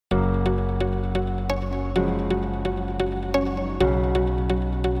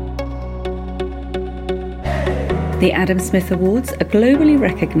The Adam Smith Awards are globally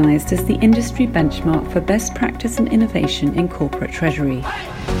recognised as the industry benchmark for best practice and innovation in corporate treasury.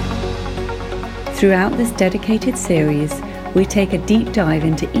 Throughout this dedicated series, we take a deep dive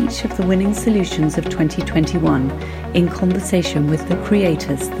into each of the winning solutions of 2021 in conversation with the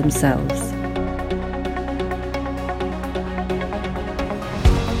creators themselves.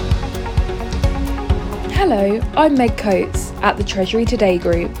 Hello, I'm Meg Coates at the Treasury Today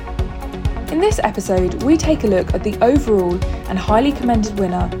Group. In this episode, we take a look at the overall and highly commended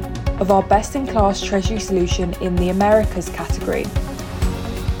winner of our best-in-class Treasury solution in the Americas category.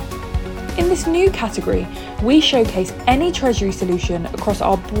 In this new category, we showcase any Treasury solution across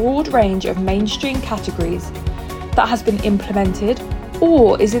our broad range of mainstream categories that has been implemented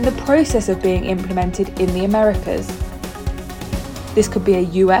or is in the process of being implemented in the Americas. This could be a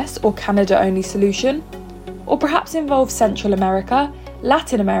US or Canada only solution, or perhaps involve Central America,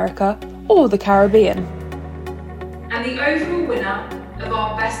 Latin America, or the Caribbean. And the overall winner of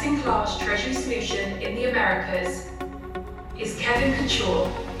our best-in-class Treasury solution in the Americas is Kevin Couture,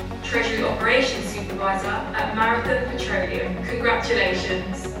 Treasury Operations Supervisor at Marathon Petroleum.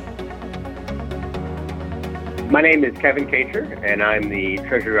 Congratulations. My name is Kevin Couture, and I'm the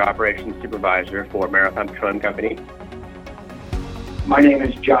Treasury Operations Supervisor for Marathon Petroleum Company. My name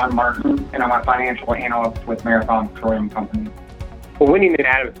is John Martin, and I'm a financial analyst with Marathon Petroleum Company. Well, winning the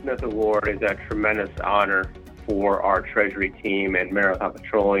Adam Smith Award is a tremendous honor for our Treasury team and Marathon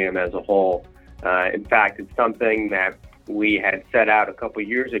Petroleum as a whole. In fact, it's something that we had set out a couple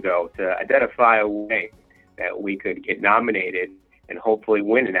years ago to identify a way that we could get nominated and hopefully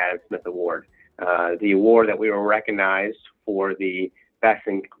win an Adam Smith Award. The award that we were recognized for the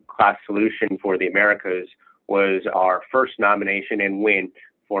best-in-class solution for the Americas was our first nomination and win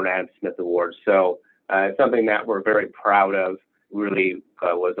for an Adam Smith Award. So it's something that we're very proud of. Really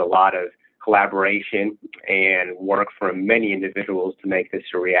was a lot of collaboration and work from many individuals to make this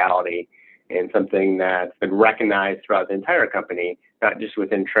a reality, and something that's been recognized throughout the entire company, not just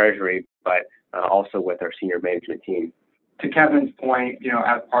within Treasury, but also with our senior management team. To Kevin's point,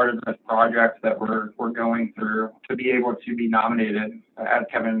 as part of this project that we're going through, to be able to be nominated, as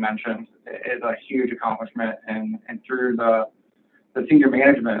Kevin mentioned, is a huge accomplishment, and through the senior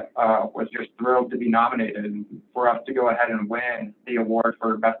management was just thrilled to be nominated. And for us to go ahead and win the award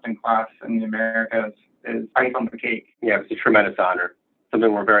for best in class in the Americas is ice on the cake. Yeah, it's a tremendous honor,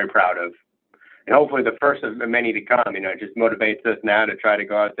 something we're very proud of. And hopefully the first of many to come. It just motivates us now to try to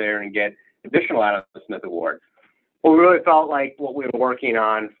go out there and get additional Adam Smith Awards. Well, we really felt like what we were working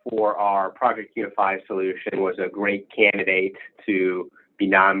on for our Project Unify solution was a great candidate to be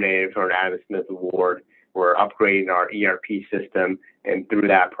nominated for an Adam Smith Award. We're upgrading our ERP system, and through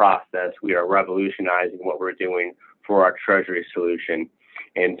that process, we are revolutionizing what we're doing for our Treasury solution.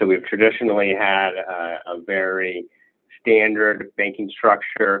 And so we've traditionally had a very standard banking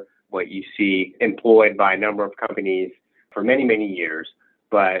structure, what you see employed by a number of companies for many, many years.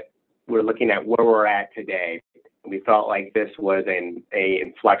 But we're looking at where we're at today. We felt like this was an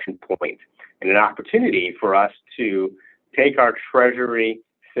inflection point and an opportunity for us to take our Treasury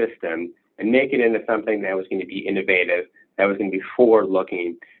system and make it into something that was going to be innovative, that was going to be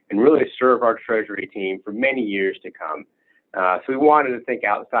forward-looking, and really serve our Treasury team for many years to come. So we wanted to think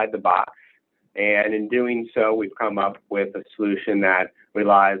outside the box, and in doing so, we've come up with a solution that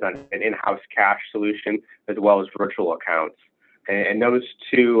relies on an in-house cash solution as well as virtual accounts. And those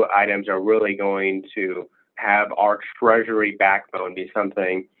two items are really going to have our Treasury backbone be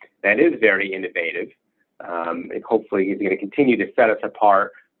something that is very innovative, and hopefully is going to continue to set us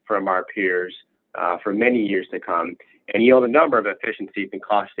apart from our peers for many years to come, and yield a number of efficiencies and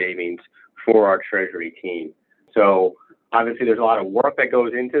cost savings for our Treasury team. So obviously there's a lot of work that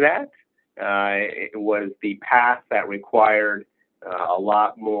goes into that. It was the path that required a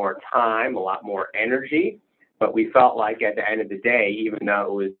lot more time, a lot more energy, but we felt like at the end of the day, even though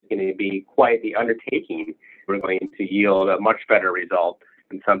it was going to be quite the undertaking, we're going to yield a much better result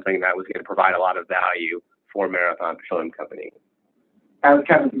and something that was going to provide a lot of value for Marathon Petroleum Company. As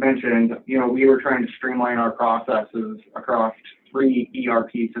Kevin mentioned, we were trying to streamline our processes across 3 ERP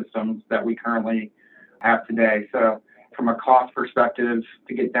systems that we currently have today. So from a cost perspective,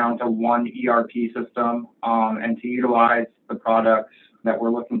 to get down to 1 ERP system and to utilize the products that we're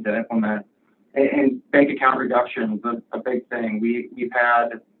looking to implement. And bank account reduction is a big thing. We've had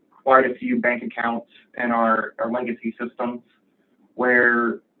quite a few bank accounts in our legacy systems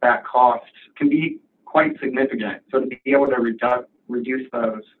where that cost can be quite significant. So to be able to reduce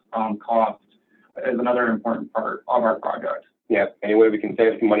those costs is another important part of our project. Yeah, any way we can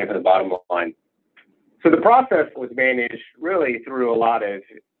save some money for the bottom line. So the process was managed really through a lot of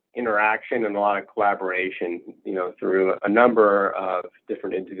interaction and a lot of collaboration, through a number of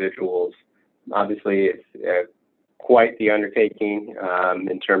different individuals. Obviously, it's quite the undertaking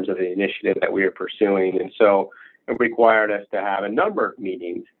in terms of the initiative that we are pursuing. And so it required us to have a number of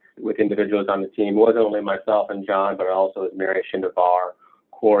meetings with individuals on the team. It wasn't only myself and John, but also as Mary Shindavar,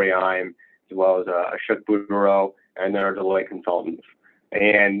 Corey Ime, as well as Ashok Buduro, and then our Deloitte consultants.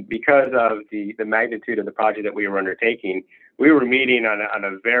 And because of the magnitude of the project that we were undertaking, we were meeting on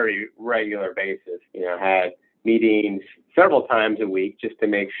a very regular basis. Had meetings several times a week just to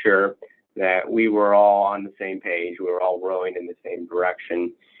make sure that we were all on the same page. We were all rowing in the same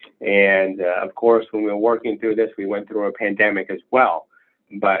direction. And of course, when we were working through this, we went through a pandemic as well.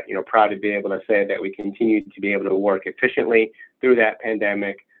 But, proud to be able to say that we continued to be able to work efficiently through that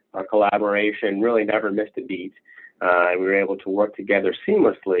pandemic. Our collaboration really never missed a beat. And we were able to work together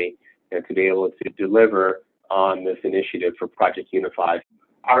seamlessly to be able to deliver on this initiative for Project Unify.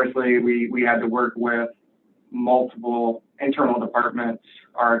 Obviously, we had to work with multiple internal departments,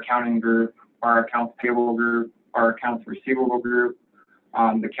 our accounting group, our accounts payable group, our accounts receivable group,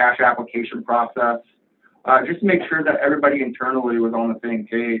 the cash application process, just to make sure that everybody internally was on the same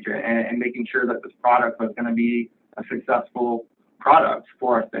page and making sure that this product was going to be a successful product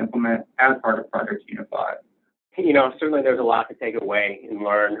for us to implement as part of Project Unify. Certainly there's a lot to take away and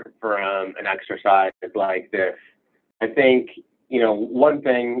learn from an exercise like this. I think, one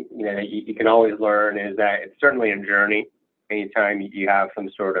thing, that you can always learn is that it's certainly a journey. Anytime you have some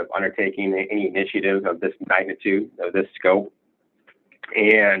sort of undertaking, any initiative of this magnitude, of this scope.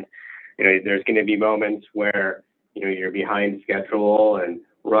 And, there's going to be moments where, you're behind schedule and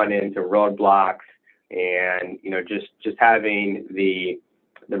run into roadblocks, and, just having the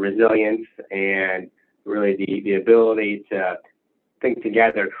resilience and really the ability to think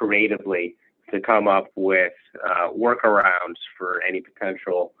together creatively to come up with workarounds for any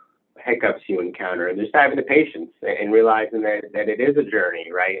potential hiccups you encounter, and just having the patience and realizing that it is a journey,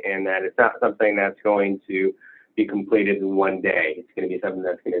 right? And that it's not something that's going to be completed in one day. It's going to be something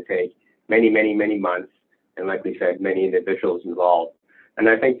that's going to take many, many, many months, and like we said, many individuals involved. And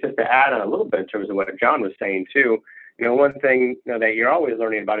I think just to add on a little bit in terms of what John was saying too, one thing that you're always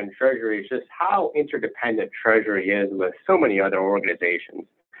learning about in Treasury is just how interdependent Treasury is with so many other organizations,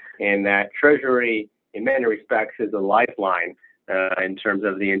 and that Treasury, in many respects, is a lifeline in terms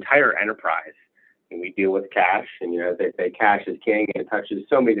of the entire enterprise. And we deal with cash, and as they say, cash is king, and it touches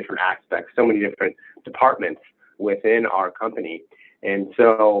so many different aspects, so many different departments within our company. And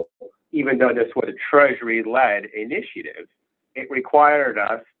so, even though this was a Treasury-led initiative, it required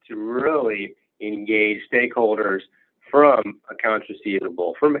us to really engage stakeholders from accounts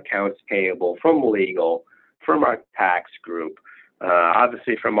receivable, from accounts payable, from legal, from our tax group,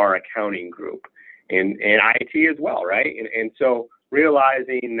 obviously from our accounting group, and IT as well, right? And so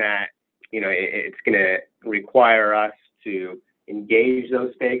realizing that, it's going to require us to engage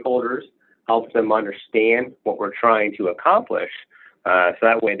those stakeholders, help them understand what we're trying to accomplish, so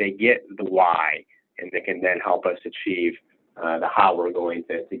that way they get the why, and they can then help us achieve the how we're going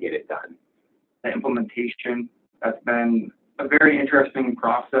to get it done. The implementation, that's been a very interesting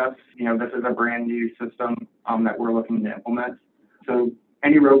process. This is a brand new system that we're looking to implement. So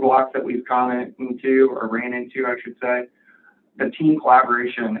any roadblocks that we've come into or ran into, I should say, the team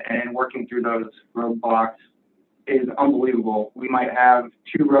collaboration and working through those roadblocks is unbelievable. We might have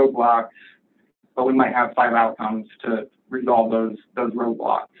 2 roadblocks, but we might have 5 outcomes to resolve those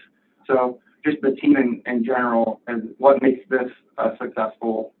roadblocks. So just the team in general is what makes this a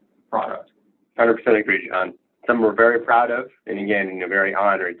successful product. 100% agree, John. Something we're very proud of, and again, very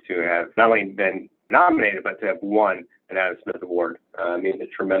honored to have not only been nominated, but to have won an Adam Smith Award. Means a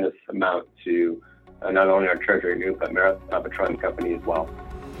tremendous amount to not only our Treasury group, but Marathon Petroleum Company as well.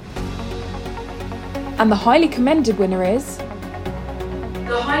 And the highly commended winner is?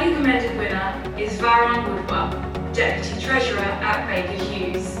 The highly commended winner is Varun Wadhwa, Deputy Treasurer at Baker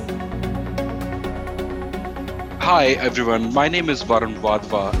Hughes. Hi everyone, my name is Varun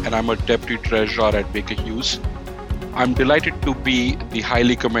Wadhwa and I'm a Deputy Treasurer at Baker Hughes. I'm delighted to be the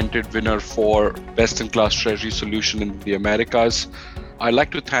highly commended winner for Best in Class Treasury Solution in the Americas. I'd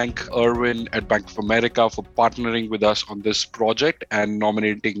like to thank Erwin at Bank of America for partnering with us on this project and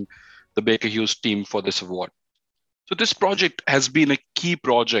nominating the Baker Hughes team for this award. So this project has been a key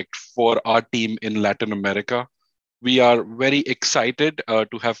project for our team in Latin America. We are very excited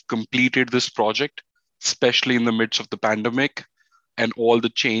to have completed this project, especially in the midst of the pandemic and all the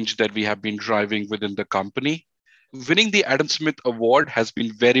change that we have been driving within the company. Winning the Adam Smith Award has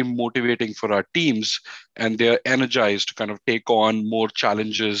been very motivating for our teams, and they're energized to kind of take on more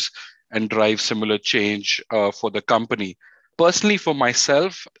challenges and drive similar change for the company. Personally, for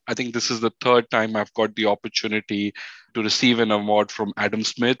myself, I think this is the third time I've got the opportunity to receive an award from Adam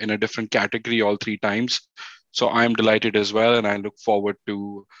Smith in a different category all three times. So I'm delighted as well, and I look forward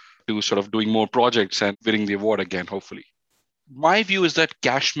to sort of doing more projects and winning the award again, hopefully. My view is that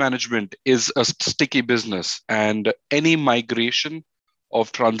cash management is a sticky business, and any migration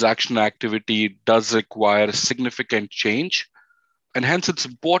of transaction activity does require significant change. And hence, it's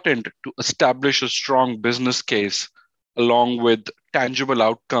important to establish a strong business case along with tangible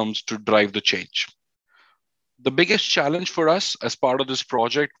outcomes to drive the change. The biggest challenge for us as part of this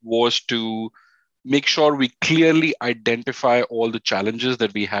project was to make sure we clearly identify all the challenges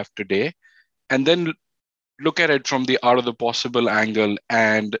that we have today, and then look at it from the art of the possible angle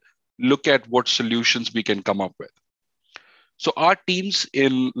and look at what solutions we can come up with. So our teams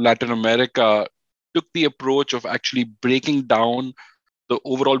in Latin America took the approach of actually breaking down the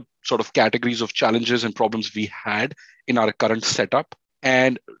overall sort of categories of challenges and problems we had in our current setup,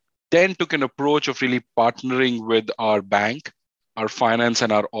 and then took an approach of really partnering with our bank, our finance,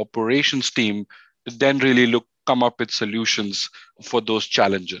 and our operations team to then really come up with solutions for those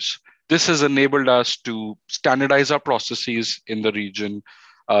challenges. This has enabled us to standardize our processes in the region.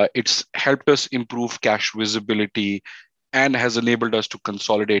 It's helped us improve cash visibility and has enabled us to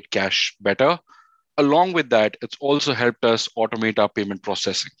consolidate cash better. Along with that, it's also helped us automate our payment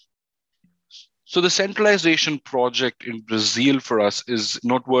processing. So the centralization project in Brazil for us is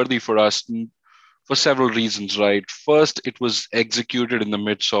noteworthy for us for several reasons, right? First, it was executed in the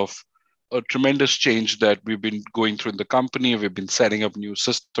midst of a tremendous change that we've been going through in the company. We've been setting up new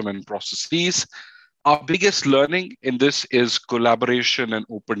system and processes. Our biggest learning in this is collaboration and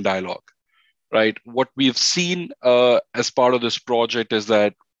open dialogue, right? What we've seen as part of this project is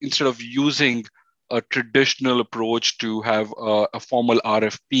that instead of using a traditional approach to have a formal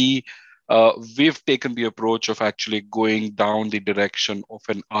RFP, we've taken the approach of actually going down the direction of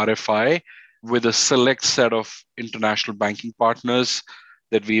an RFI with a select set of international banking partners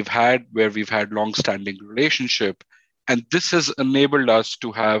that we've had, where we've had long-standing relationship. And this has enabled us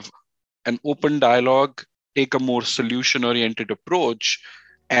to have an open dialogue, take a more solution-oriented approach,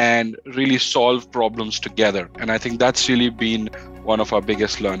 and really solve problems together. And I think that's really been one of our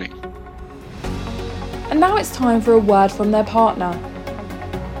biggest learning. And now it's time for a word from their partner.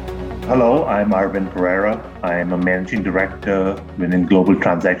 Hello, I'm Arvind Pereira. I'm a Managing Director within Global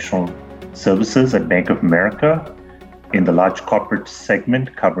Transactional Services at Bank of America in the large corporate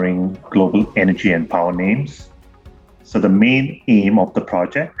segment covering global energy and power names. So the main aim of the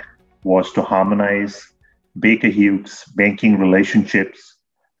project was to harmonize Baker Hughes banking relationships,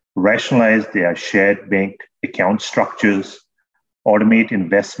 rationalize their shared bank account structures, automate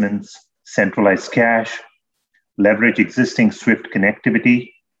investments, centralize cash, leverage existing SWIFT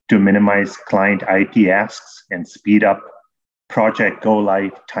connectivity to minimize client IT asks and speed up project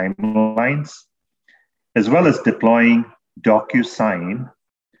go-live timelines, as well as deploying DocuSign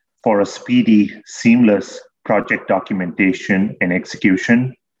for a speedy, seamless project documentation and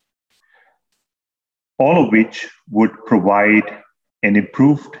execution, all of which would provide an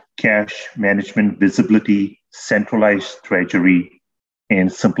improved cash management visibility, centralized treasury, and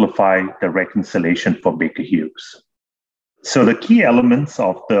simplify the reconciliation for Baker Hughes. So the key elements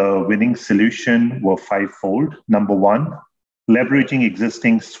of the winning solution were fivefold. Number one, leveraging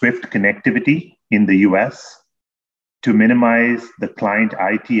existing SWIFT connectivity in the US to minimize the client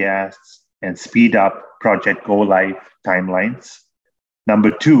IT asks and speed up project go-live timelines.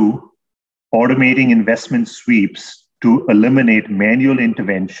 Number two, automating investment sweeps to eliminate manual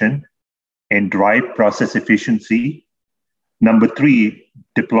intervention and drive process efficiency. Number three,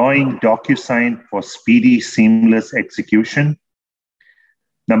 deploying DocuSign for speedy, seamless execution.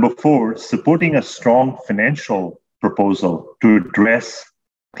 Number four, supporting a strong financial proposal to address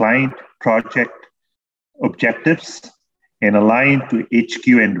client project objectives and align to HQ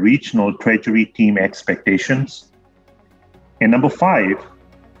and regional treasury team expectations. And number five,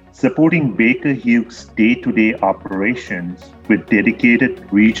 supporting Baker Hughes day-to-day operations with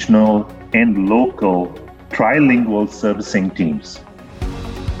dedicated regional and local trilingual servicing teams.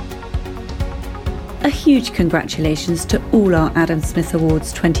 A huge congratulations to all our Adam Smith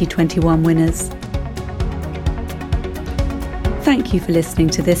Awards 2021 winners. Thank you for listening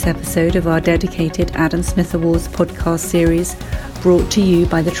to this episode of our dedicated Adam Smith Awards podcast series, brought to you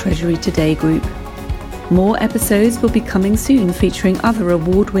by the Treasury Today Group. More episodes will be coming soon featuring other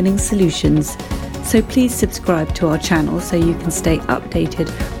award-winning solutions, so please subscribe to our channel so you can stay updated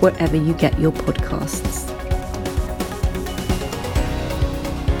wherever you get your podcasts.